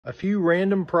A few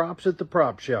random props at the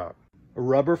prop shop. A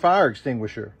rubber fire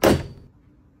extinguisher,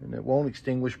 and it won't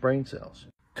extinguish brain cells.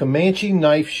 Comanche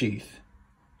knife sheath.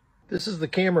 This is the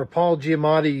camera Paul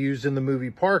Giamatti used in the movie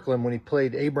Parkland when he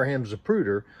played Abraham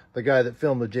Zapruder, the guy that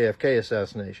filmed the JFK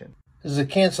assassination. This is a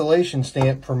cancellation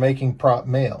stamp for making prop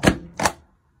mail. This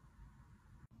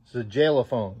is a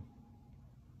jailophone.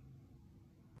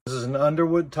 This is an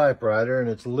Underwood typewriter, and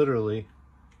it's literally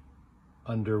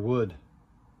Underwood.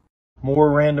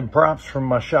 More random props from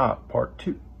my shop, part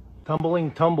 2.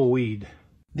 Tumbling tumbleweed.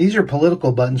 These are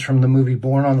political buttons from the movie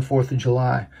Born on the 4th of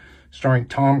July, starring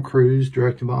Tom Cruise,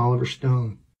 directed by Oliver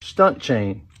Stone. Stunt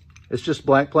chain. It's just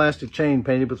black plastic chain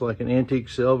painted with like an antique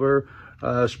silver,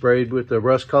 sprayed with a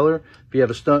rust color. If you have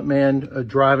a stuntman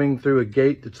driving through a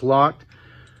gate that's locked,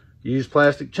 use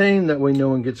plastic chain. That way no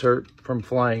one gets hurt from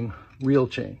flying real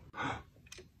chain.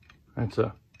 That's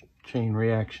a chain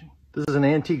reaction. This is an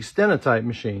antique stenotype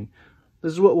machine.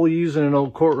 This is what we'll use in an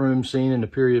old courtroom scene in a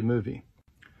period movie.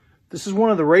 This is one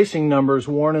of the racing numbers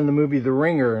worn in the movie The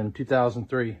Ringer in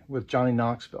 2003 with Johnny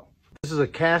Knoxville. This is a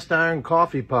cast iron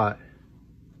coffee pot.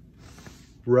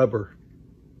 Rubber.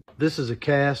 This is a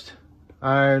cast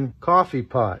iron coffee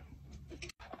pot.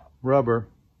 Rubber.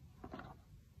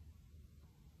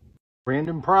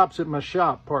 Random props at my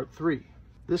shop, part 3.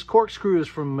 This corkscrew is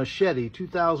from Machete,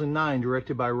 2009,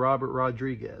 directed by Robert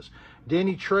Rodriguez.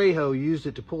 Danny Trejo used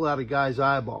it to pull out a guy's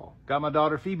eyeball. Got my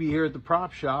daughter Phoebe here at the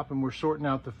prop shop, and we're sorting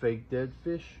out the fake dead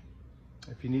fish.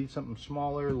 If you need something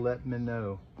smaller, let me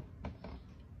know.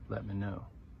 Let me know.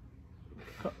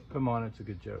 Come on, it's a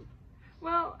good joke.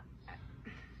 Well,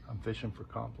 I'm fishing for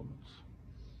compliments.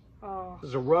 oh. This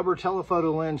is a rubber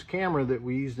telephoto lens camera that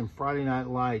we used in Friday Night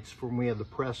Lights when we had the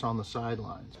press on the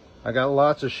sidelines. I got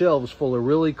lots of shelves full of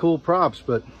really cool props,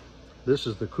 but this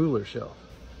is the cooler shelf.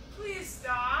 Please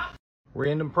stop.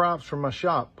 Random props from my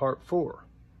shop, part 4.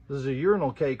 This is a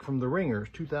urinal cake from The Ringers,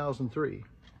 2003.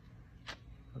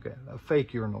 Okay, a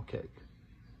fake urinal cake.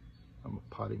 I'm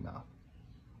a potty mouth.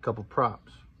 A couple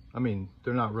props. I mean,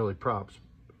 they're not really props.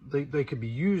 They could be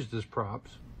used as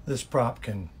props. This prop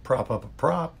can prop up a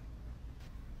prop.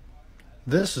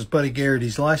 This is Buddy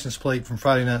Garrity's license plate from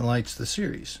Friday Night Lights, the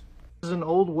series. This is an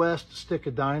Old West stick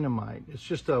of dynamite. It's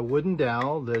just a wooden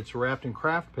dowel that's wrapped in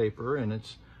craft paper and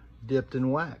it's dipped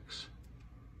in wax.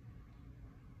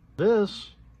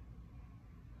 This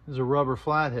is a rubber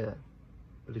flathead,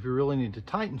 but if you really need to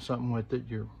tighten something with it,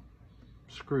 you're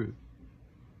screwed.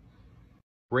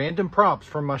 Random props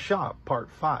from my shop, part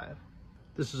 5.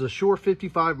 This is a Shure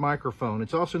 55 microphone.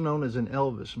 It's also known as an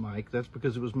Elvis mic. That's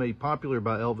because it was made popular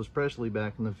by Elvis Presley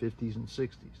back in the 50s and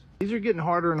 60s. These are getting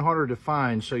harder and harder to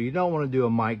find, so you don't want to do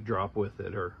a mic drop with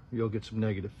it or you'll get some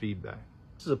negative feedback.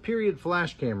 This is a period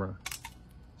flash camera.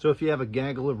 So if you have a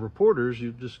gaggle of reporters,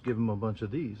 you just give them a bunch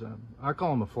of these. I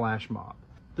call them a flash mob.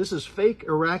 This is fake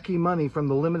Iraqi money from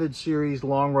the limited series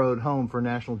Long Road Home for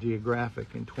National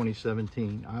Geographic in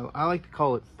 2017. I like to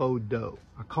call it faux dough.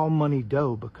 I call money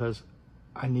dough because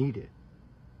I need it.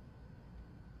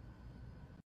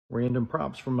 Random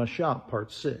props from my shop,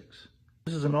 part 6.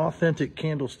 This is an authentic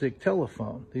candlestick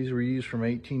telephone. These were used from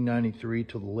 1893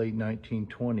 to the late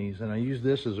 1920s, and I use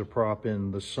this as a prop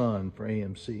in The Sun for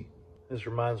AMC. This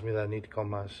reminds me that I need to call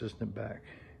my assistant back.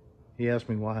 He asked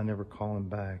me why I never call him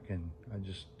back, and I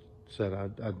just said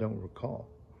I don't recall.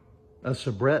 A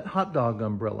soubrette hot dog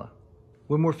umbrella.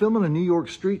 When we're filming a New York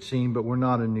street scene, but we're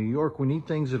not in New York, we need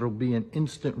things that'll be an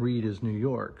instant read as New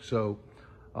York. So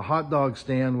a hot dog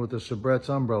stand with a soubrette's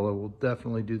umbrella will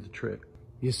definitely do the trick.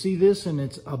 You see this and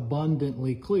it's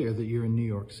abundantly clear that you're in New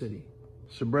York City.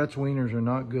 Soubrette's wieners are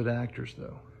not good actors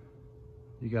though.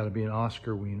 You gotta be an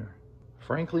Oscar wiener.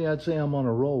 Frankly, I'd say I'm on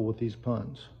a roll with these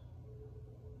puns.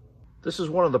 This is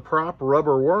one of the prop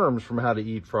rubber worms from How to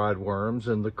Eat Fried Worms,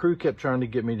 and the crew kept trying to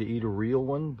get me to eat a real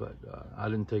one, but I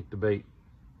didn't take the bait.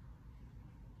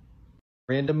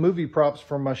 Random movie props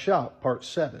from my shop, part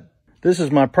 7. This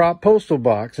is my prop postal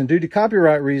box, and due to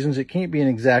copyright reasons, it can't be an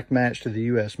exact match to the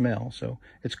U.S. mail, so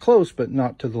it's close, but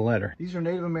not to the letter. These are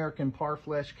Native American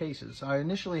parfleche cases. I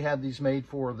initially had these made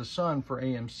for The Sun for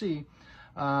AMC.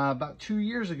 About 2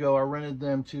 years ago, I rented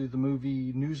them to the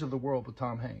movie News of the World with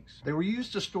Tom Hanks. They were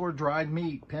used to store dried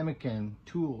meat, pemmican,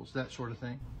 tools, that sort of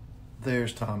thing.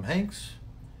 There's Tom Hanks,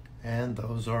 and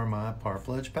those are my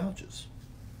parfleche pouches.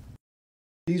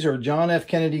 These are John F.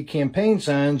 Kennedy campaign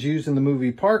signs used in the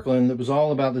movie Parkland that was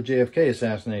all about the JFK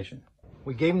assassination.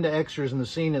 We gave them to extras in the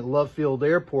scene at Love Field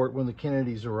Airport when the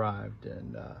Kennedys arrived,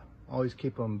 and always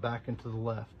keep them back and to the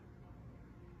left.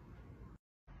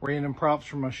 Random props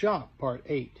from my shop, part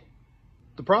 8.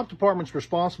 The prop department's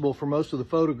responsible for most of the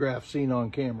photographs seen on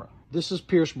camera. This is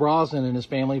Pierce Brosnan and his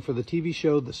family for the TV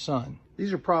show The Sun.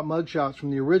 These are prop mugshots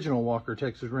from the original Walker,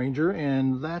 Texas Ranger,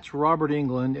 and that's Robert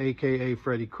Englund, aka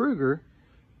Freddy Krueger,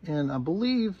 and I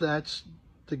believe that's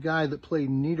the guy that played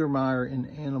Niedermeyer in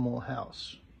Animal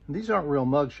House. And these aren't real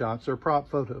mugshots, they're prop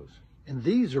photos. And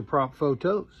these are prop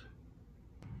photos.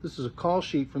 This is a call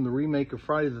sheet from the remake of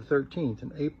Friday the 13th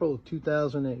in April of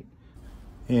 2008.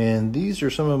 And these are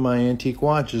some of my antique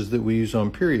watches that we use on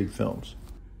period films.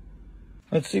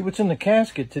 Let's see what's in the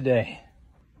casket today.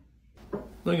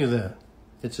 Look at that.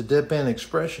 It's a deadpan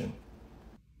expression.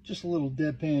 Just a little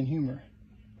deadpan humor.